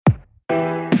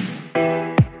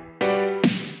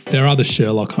are the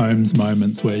Sherlock Holmes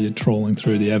moments where you're trawling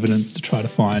through the evidence to try to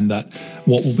find that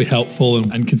what will be helpful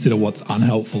and consider what's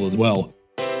unhelpful as well.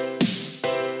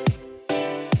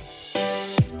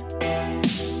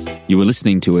 You are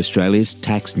listening to Australia's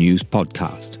tax news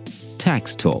podcast,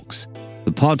 Tax Talks,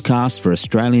 the podcast for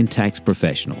Australian tax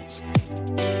professionals.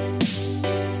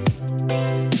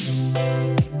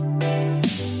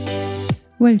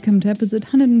 Welcome to episode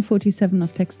 147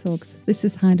 of Tax Talks. This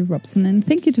is Heide Robson, and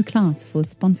thank you to Class for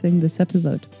sponsoring this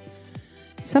episode.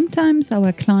 Sometimes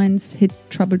our clients hit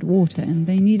troubled water and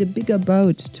they need a bigger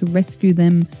boat to rescue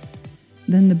them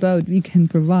than the boat we can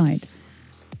provide.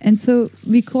 And so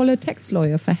we call a tax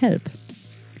lawyer for help.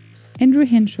 Andrew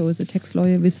Henshaw is a tax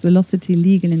lawyer with Velocity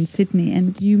Legal in Sydney,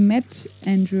 and you met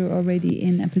Andrew already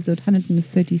in episode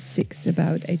 136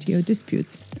 about ATO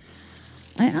disputes.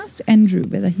 I asked Andrew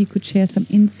whether he could share some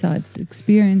insights,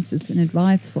 experiences and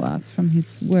advice for us from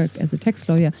his work as a tax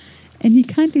lawyer, and he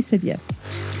kindly said yes.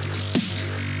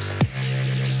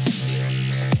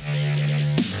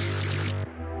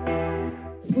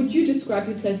 Would you describe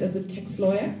yourself as a tax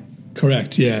lawyer?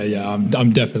 Correct, yeah.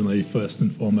 I'm definitely first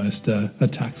and foremost a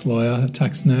tax lawyer, a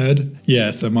tax nerd.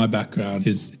 Yeah, so my background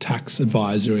is tax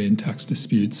advisory and tax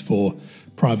disputes for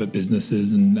private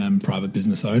businesses and private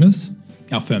business owners.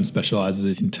 Our firm specialises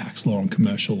in tax law and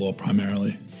commercial law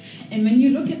primarily. And when you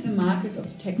look at the market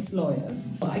of tax lawyers,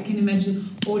 I can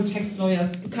imagine all tax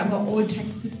lawyers cover all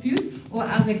tax disputes, or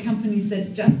are there companies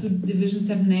that just do Division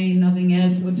 7A and nothing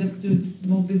else, or just do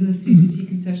small business CGT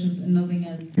concessions and nothing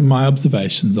else? My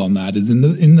observations on that is in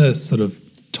the sort of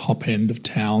top end of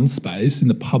town space, in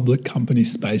the public company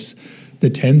space, there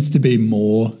tends to be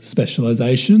more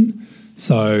specialisation.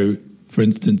 So, for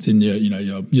instance, in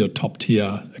your top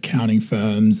tier accounting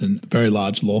firms and very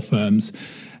large law firms,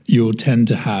 you'll tend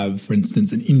to have, for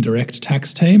instance, an indirect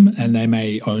tax team, and they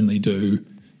may only do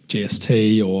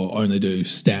GST or only do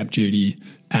stamp duty,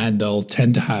 and they'll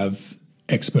tend to have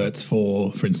experts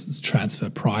for instance, transfer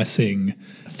pricing,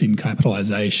 thin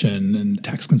capitalisation and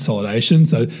tax consolidation.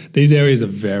 So these areas are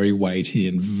very weighty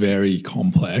and very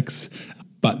complex.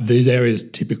 But these areas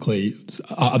typically,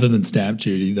 other than stamp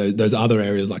duty, those other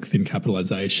areas like thin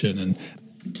capitalisation and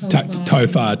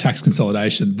TOFA, tax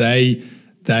consolidation, they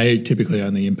typically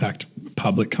only impact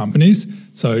public companies.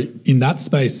 So in that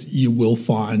space, you will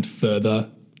find further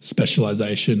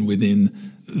specialisation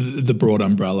within the broad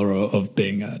umbrella of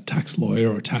being a tax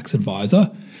lawyer or a tax advisor.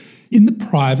 In the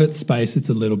private space, it's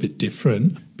a little bit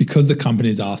different. Because the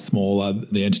companies are smaller,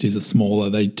 the entities are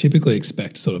smaller, they typically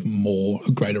expect sort of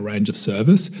a greater range of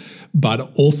service,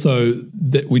 but also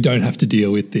that we don't have to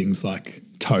deal with things like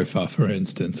TOFA, for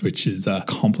instance, which is a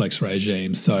complex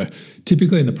regime. So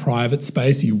typically in the private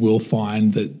space, you will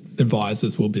find that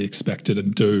advisors will be expected to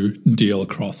do deal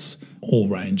across all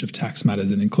range of tax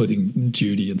matters, and including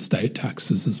duty and state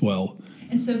taxes as well.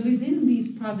 And so within these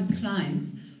private clients,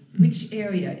 which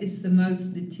area is the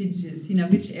most litigious?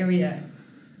 Which area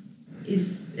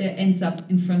ends up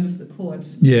in front of the court?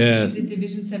 Yeah. Is it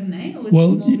Division 7A or is it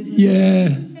small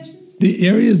business concessions? The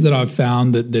areas that I've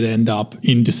found that end up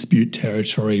in dispute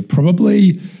territory,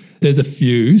 probably there's a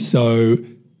few. So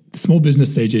the small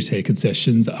business CGT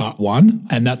concessions are one,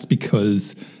 and that's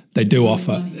because they do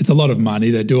offer, it's a lot of money,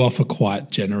 they do offer quite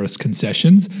generous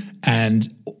concessions, and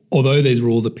although these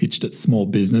rules are pitched at small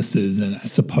businesses and are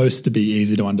supposed to be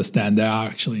easy to understand, they are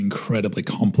actually incredibly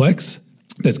complex.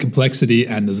 There's complexity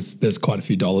and there's quite a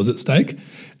few dollars at stake.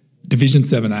 Division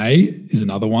 7A is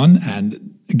another one,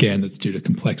 and again, it's due to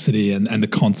complexity and the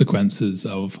consequences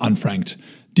of unfranked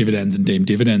dividends and deemed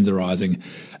dividends arising.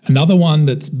 Another one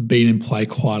that's been in play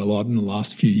quite a lot in the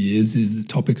last few years is the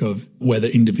topic of whether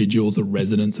individuals are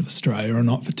residents of Australia or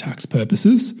not for tax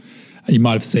purposes. You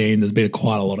might have seen there's been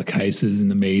quite a lot of cases in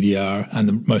the media, and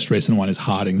the most recent one is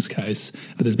Harding's case.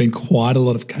 But there's been quite a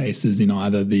lot of cases in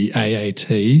either the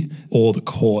AAT or the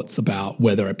courts about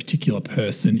whether a particular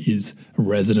person is a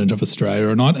resident of Australia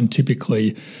or not. And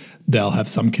typically they'll have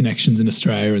some connections in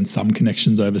Australia and some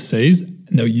connections overseas.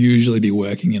 And they'll usually be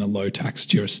working in a low tax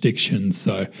jurisdiction.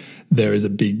 So there is a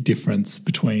big difference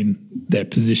between their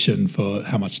position for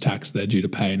how much tax they're due to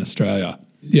pay in Australia.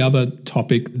 The other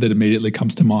topic that immediately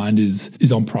comes to mind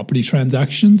is on property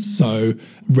transactions. So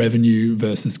revenue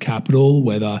versus capital,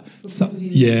 whether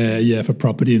for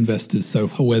property investors. So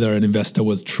whether an investor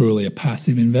was truly a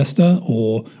passive investor,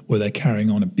 or were they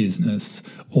carrying on a business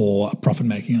or a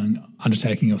profit-making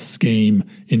undertaking or scheme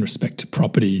in respect to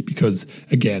property, because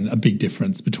again, a big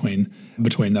difference between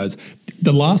those.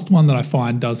 The last one that I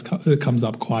find comes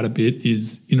up quite a bit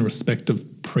is in respect of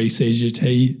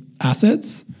pre-CGT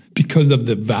assets. Because of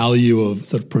the value of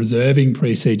sort of preserving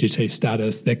pre-CGT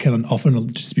status, there can often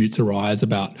disputes arise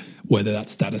about whether that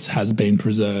status has been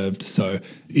preserved. So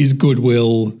is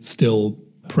goodwill still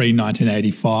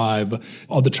pre-1985?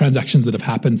 Or the transactions that have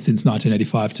happened since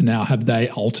 1985 to now, have they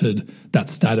altered that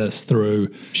status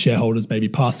through shareholders maybe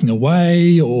passing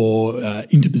away or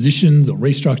interpositions or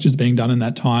restructures being done in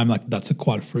that time? Like that's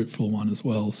quite a fruitful one as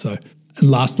well. So, and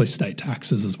lastly, state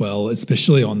taxes as well,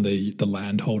 especially on the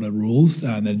landholder rules.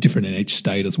 And they're different in each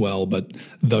state as well, but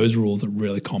those rules are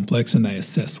really complex and they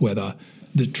assess whether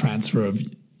the transfer of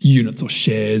units or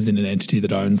shares in an entity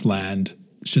that owns land,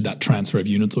 should that transfer of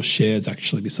units or shares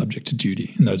actually be subject to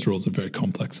duty? And those rules are very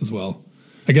complex as well.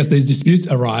 I guess these disputes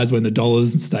arise when the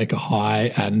dollars at stake are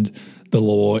high and the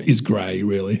law is grey,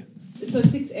 really. So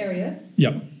 6 areas.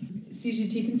 Yep.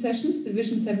 CGT concessions,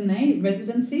 Division 7A,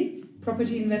 residency,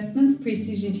 property investments,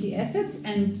 pre-CGT assets,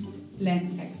 and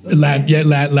land tax.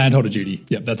 Landholder duty.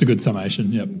 Yep, that's a good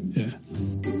summation. Yep, yeah.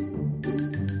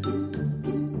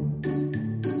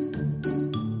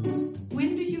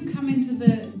 When do you come into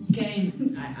the game?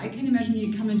 I can imagine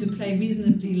you come into play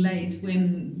reasonably late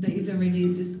when there is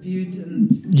already a dispute and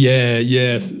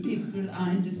people are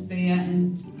in despair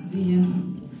and the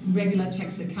regular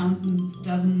tax accountant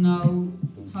doesn't know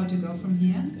how to go from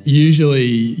here. Usually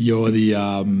you're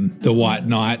the white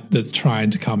knight that's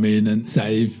trying to come in and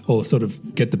save or sort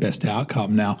of get the best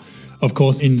outcome. Now, of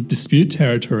course, in dispute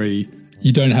territory,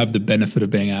 you don't have the benefit of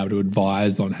being able to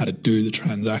advise on how to do the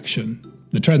transaction.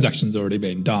 The transaction's already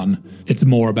been done. It's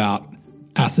more about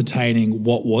ascertaining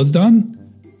what was done,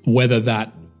 whether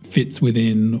that fits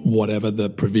within whatever the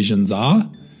provisions are.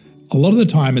 A lot of the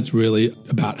time, it's really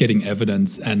about getting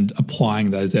evidence and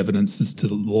applying those evidences to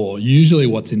the law. Usually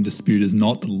what's in dispute is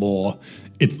not the law,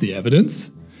 it's the evidence.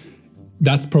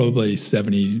 That's probably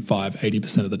 75,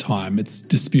 80% of the time. It's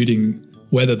disputing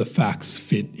whether the facts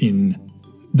fit in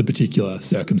the particular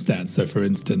circumstance. So for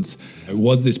instance,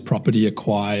 was this property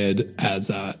acquired as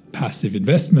a passive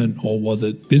investment or was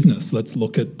it business? Let's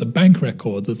look at the bank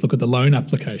records. Let's look at the loan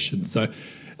application. So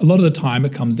a lot of the time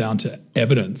it comes down to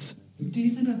evidence. Do you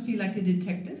sometimes feel like a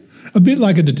detective? A bit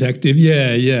like a detective,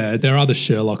 yeah. There are the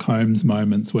Sherlock Holmes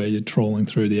moments where you're trawling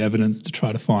through the evidence to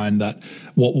try to find that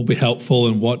what will be helpful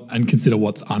and consider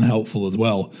what's unhelpful as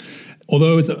well.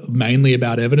 Although it's mainly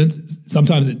about evidence,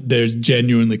 sometimes there's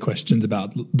genuinely questions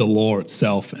about the law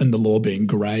itself and the law being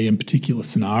grey in particular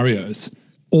scenarios.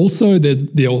 Also, there's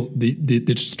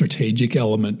the strategic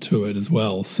element to it as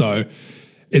well. So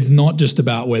it's not just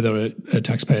about whether a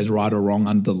taxpayer is right or wrong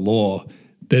under the law.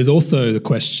 There's also the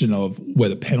question of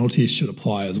whether penalties should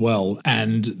apply as well.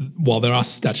 And while there are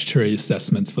statutory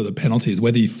assessments for the penalties,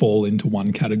 whether you fall into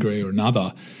one category or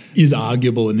another is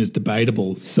arguable and is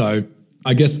debatable. So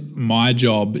I guess my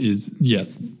job is,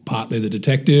 yes, partly the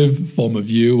detective, form a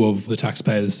view of the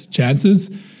taxpayer's chances.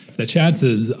 If their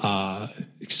chances are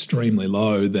extremely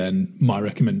low, then my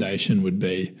recommendation would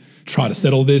be try to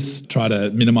settle this, try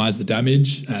to minimise the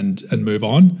damage and move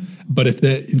on. But if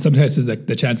in some cases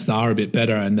the chances are a bit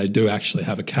better and they do actually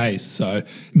have a case. So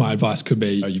my advice could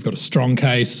be, you've got a strong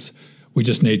case, we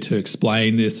just need to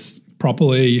explain this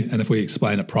properly, and if we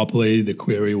explain it properly, the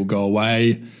query will go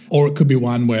away. Or it could be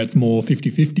one where it's more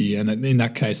 50-50, and in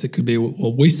that case, it could be,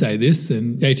 well, we say this,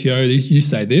 and ATO, you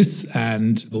say this,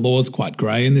 and the law's quite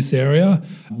grey in this area.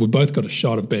 We've both got a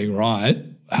shot of being right.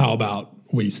 How about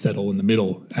we settle in the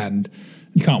middle? And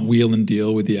you can't wheel and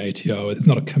deal with the ATO. It's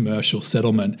not a commercial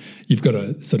settlement. You've got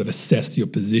to sort of assess your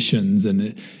positions,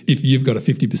 and if you've got a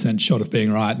 50% shot of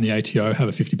being right and the ATO have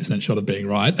a 50% shot of being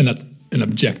right, and that's an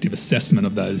objective assessment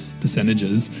of those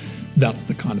percentages, that's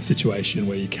the kind of situation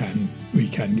where you can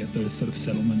get those sort of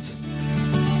settlements.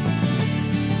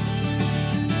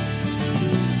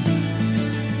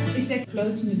 Is there a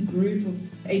close-knit group of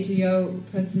ATO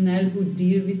personnel who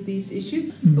deal with these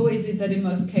issues? Or is it that in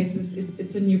most cases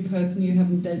it's a new person you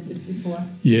haven't dealt with before?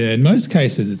 Yeah, in most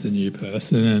cases it's a new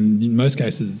person, and in most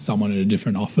cases it's someone in a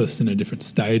different office in a different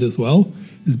state as well.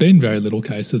 There's been very little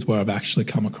cases where I've actually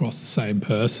come across the same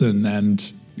person,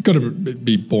 and you've got to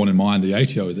be borne in mind the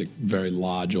ATO is a very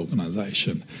large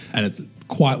organisation and it's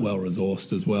quite well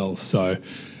resourced as well. So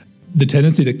the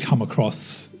tendency to come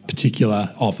across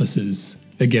particular officers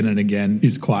again and again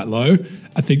is quite low.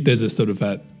 I think there's a sort of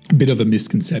a bit of a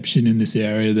misconception in this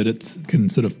area that it can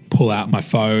sort of pull out my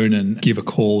phone and give a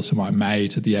call to my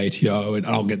mate at the ATO and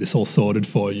I'll get this all sorted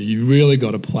for you. You really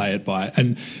got to play it by,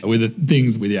 and with the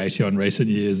things with the ATO in recent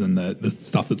years and the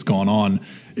stuff that's gone on,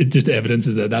 it just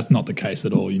evidences that that's not the case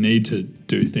at all. You need to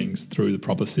do things through the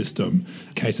proper system.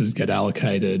 Cases get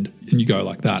allocated and you go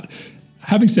like that.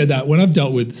 Having said that, when I've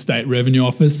dealt with the State Revenue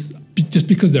Office, just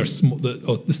because they're small,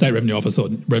 or the State Revenue Office or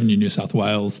Revenue New South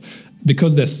Wales,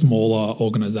 because they're smaller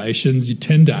organisations, you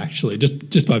tend to actually,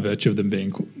 just by virtue of them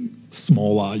being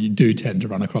smaller, you do tend to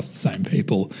run across the same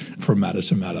people from matter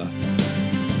to matter.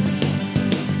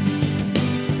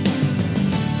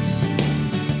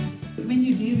 When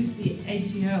you deal with the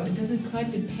ATO, does it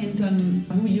quite depend on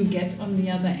who you get on the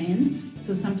other end?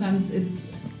 So sometimes it's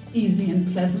easy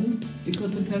and pleasant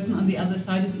because the person on the other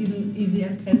side is easy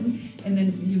and pleasant, and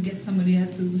then you get somebody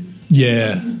else who's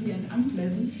easy and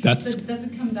unpleasant. So does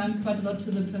it come down quite a lot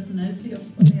to the personality on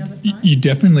the other side? You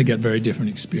definitely get very different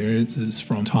experiences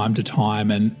from time to time,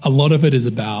 and a lot of it is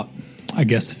about, I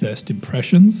guess, first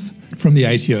impressions. From the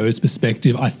ATO's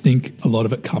perspective, I think a lot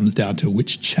of it comes down to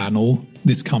which channel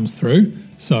this comes through.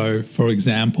 So, for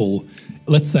example,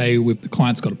 let's say the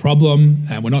client's got a problem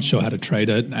and we're not sure how to trade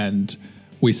it, and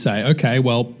we say, okay,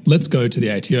 well, let's go to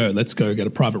the ATO, let's go get a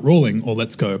private ruling, or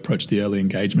let's go approach the early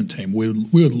engagement team. We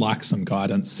would like some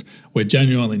guidance. We're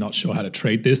genuinely not sure how to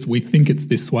treat this. We think it's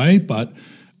this way, but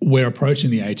we're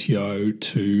approaching the ATO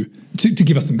to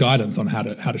give us some guidance on how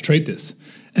to treat this.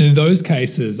 And in those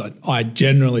cases, I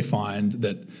generally find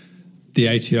that the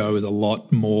ATO is a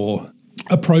lot more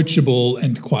approachable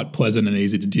and quite pleasant and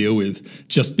easy to deal with,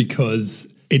 just because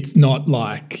it's not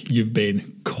like you've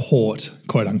been caught,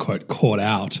 quote unquote, caught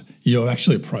out. You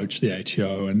actually approach the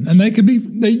ATO, and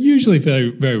they're usually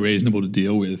very, very reasonable to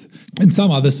deal with. In some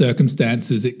other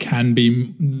circumstances,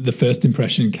 the first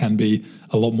impression can be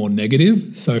a lot more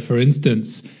negative. So for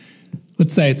instance,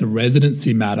 let's say it's a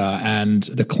residency matter and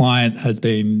the client has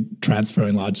been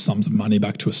transferring large sums of money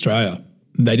back to Australia.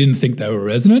 They didn't think they were a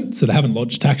resident, so they haven't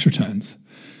lodged tax returns.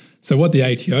 So what the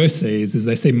ATO sees is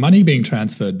they see money being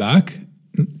transferred back,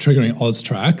 triggering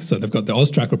AUSTRAC. So they've got the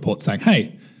AUSTRAC report saying,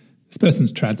 hey, this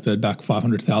person's transferred back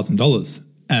 $500,000.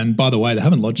 And by the way, they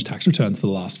haven't lodged tax returns for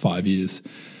the last 5 years.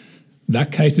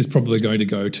 That case is probably going to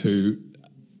go to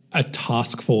a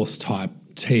task force type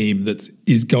team that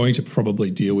is going to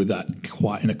probably deal with that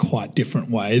in a quite different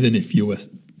way than if you were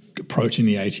approaching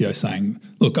the ATO saying,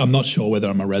 look, I'm not sure whether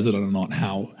I'm a resident or not.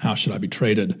 How should I be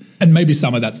treated? And maybe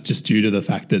some of that's just due to the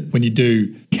fact that when you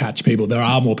do catch people, there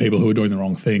are more people who are doing the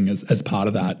wrong thing as part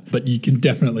of that. But you can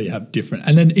definitely have different,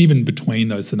 and then even between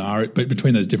those scenarios, but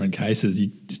between those different cases,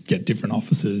 you just get different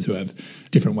officers who have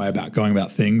different way about going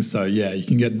about things. So yeah, you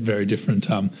can get very different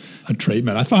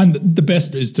treatment. I find that the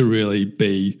best is to really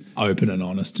be open and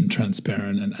honest and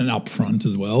transparent and upfront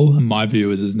as well. And my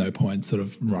view is there's no point sort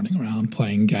of running around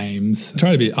playing games.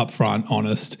 Try to be upfront,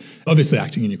 honest, obviously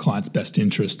acting in your client's best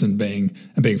interest and being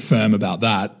firm about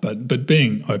that, but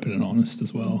being open and honest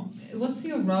as well. What's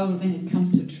your role when it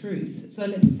comes to truth? So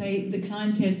let's say the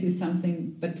client tells you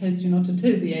something but tells you not to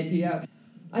tell the ATO.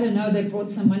 I don't know, they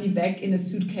brought some money back in a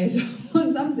suitcase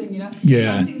or something,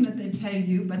 Yeah. Something that they tell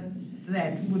you, but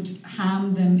that would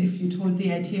harm them if you told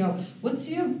the ATO. What's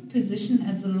your position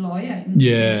as a lawyer?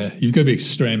 You've got to be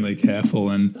extremely careful.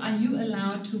 And are you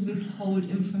allowed to withhold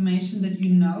information that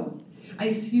you know? I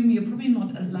assume you're probably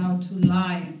not allowed to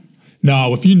lie.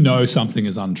 No, if you know something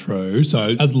is untrue,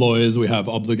 so as lawyers we have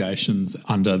obligations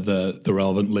under the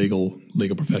relevant legal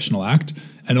professional act,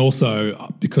 and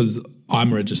also because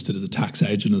I'm registered as a tax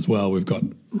agent as well, we've got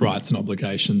rights and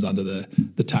obligations under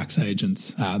the tax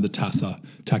agents, the TASA,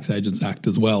 Tax Agents Act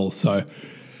as well. So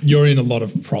you're in a lot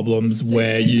of problems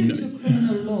where you know. To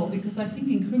criminal law, because I think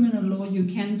in criminal law you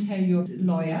can tell your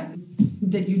lawyer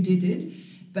that you did it,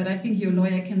 but I think your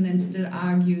lawyer can then still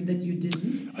argue that you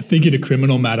didn't. I think in a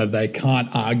criminal matter they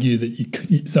can't argue that you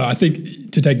could. So I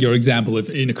think, to take your example, if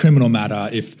in a criminal matter,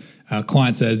 if a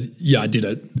client says, yeah, I did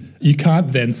it, you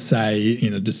can't then say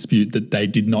in a dispute that they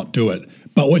did not do it.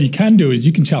 But what you can do is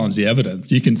you can challenge the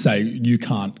evidence. You can say you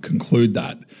can't conclude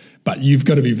that, but you've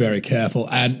got to be very careful.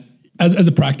 And as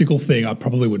a practical thing, I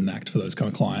probably wouldn't act for those kind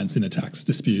of clients in a tax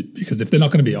dispute, because if they're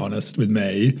not going to be honest with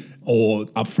me or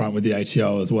upfront with the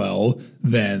ATO as well,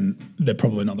 then they're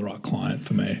probably not the right client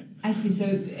for me. I see.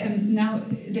 So now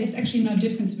there's actually no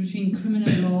difference between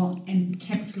criminal law and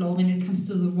tax law when it comes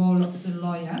to the role of the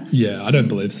lawyer. Yeah, I don't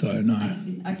believe so, no. I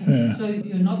see. Okay. Yeah. So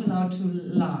you're not allowed to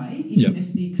lie, even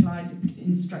if the client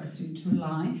instructs you to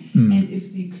lie. And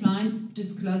if the client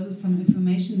discloses some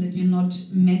information that you're not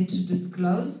meant to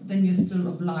disclose, then you're still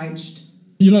obliged.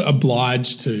 You're not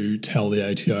obliged to tell the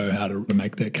ATO how to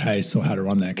make their case or how to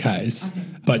run their case,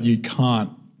 but you can't.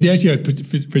 The ATO,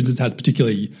 for instance, has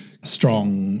particularly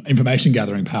strong information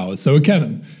gathering powers. So it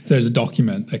can, if there's a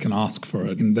document, they can ask for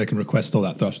it and they can request all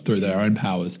that through their own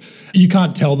powers. You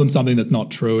can't tell them something that's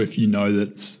not true if you know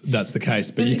that's the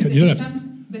case. But you don't have to.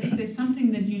 But if there's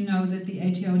something that you know that the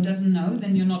ATO doesn't know,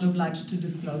 then you're not obliged to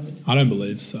disclose it. I don't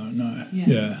believe so, no.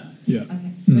 Yeah.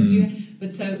 Okay.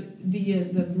 But so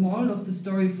the moral of the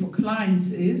story for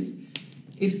clients is,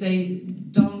 if they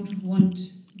don't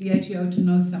want the ATO to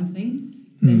know something,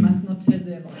 They must not tell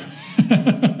their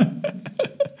lawyer.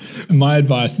 My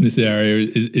advice in this area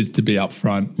is to be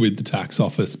upfront with the tax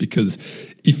office, because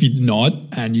if you're not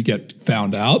and you get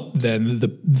found out, then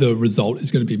the result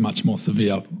is going to be much more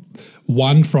severe.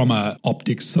 One, from a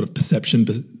optics sort of perception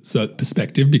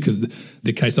perspective, because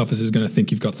the case officer is going to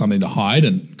think you've got something to hide,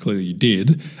 and clearly you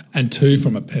did. And two,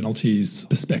 from a penalties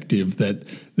perspective, that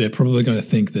they're probably going to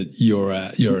think that you're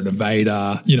an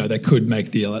evader. You know, they could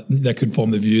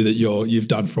form the view that you've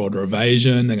done fraud or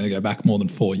evasion. They're going to go back more than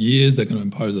 4 years. They're going to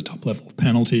impose a top level of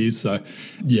penalties. So,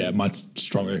 yeah, my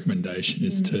strong recommendation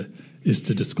is to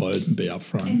disclose and be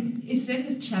upfront. And is that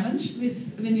a challenge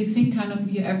when you think kind of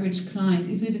your average client?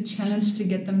 Is it a challenge to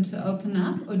get them to open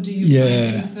up? Or do you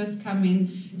find when you first come in,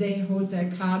 they hold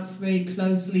their cards very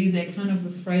closely, they're kind of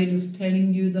afraid of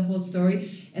telling you the whole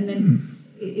story? And then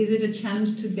is it a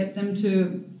challenge to get them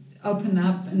to open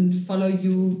up and follow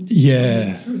you on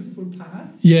the truthful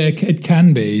path? Yeah, it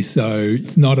can be. So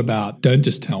it's not about, don't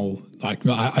just tell, like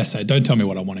I say, don't tell me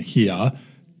what I want to hear.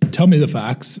 Tell me the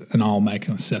facts and I'll make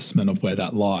an assessment of where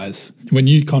that lies. When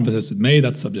you converse with me,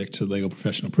 that's subject to legal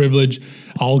professional privilege.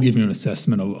 I'll give you an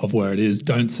assessment of where it is.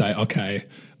 Don't say, okay,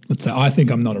 let's say I think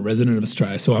I'm not a resident of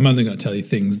Australia, so I'm only going to tell you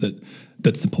things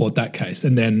that support that case.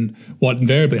 And then what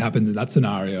invariably happens in that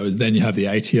scenario is then you have the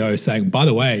ATO saying, by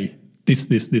the way, this.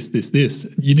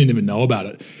 You didn't even know about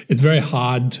it. It's very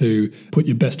hard to put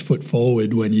your best foot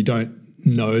forward when you don't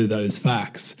know those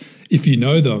facts. If you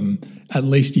know them, at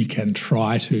least you can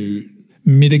try to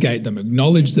mitigate them,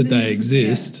 acknowledge that they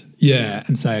exist,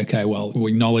 and say, okay, well,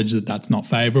 we acknowledge that that's not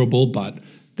favourable, but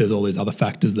there's all these other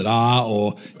factors that are,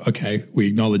 or, okay, we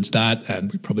acknowledge that and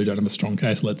we probably don't have a strong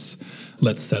case, let's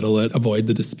settle it, avoid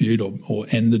the dispute or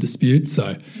end the dispute.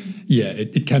 So,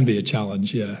 it can be a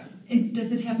challenge,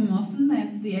 Does it happen often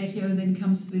that the ATO then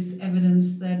comes with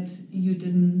evidence that you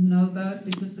didn't know about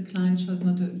because the client chose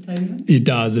not to tell you? It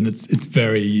does, and it's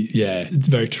very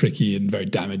tricky and very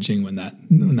damaging when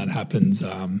that happens.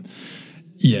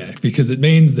 Because it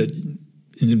means that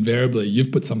invariably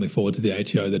you've put something forward to the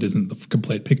ATO that isn't the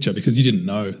complete picture because you didn't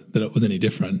know that it was any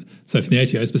different. So from the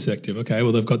ATO's perspective, okay,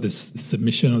 well, they've got this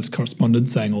submission or this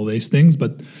correspondence saying all these things,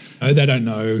 but they don't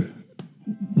know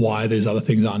why these other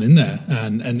things aren't in there,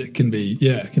 and it can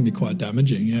be quite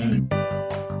damaging.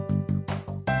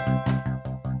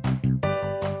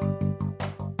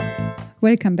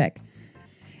 Welcome back.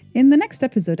 In the next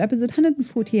episode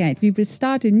 148, we will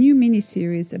start a new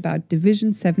mini-series about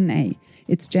Division 7A,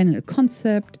 its general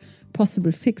concept,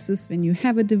 possible fixes when you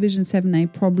have a Division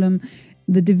 7A problem,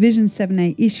 the Division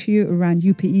 7A issue around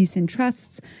UPEs and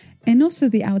trusts, and also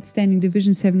the outstanding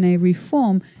Division 7A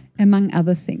reform, among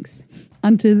other things.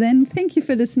 Until then, thank you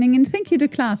for listening and thank you to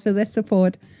Class for their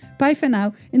support. Bye for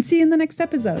now and see you in the next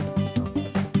episode.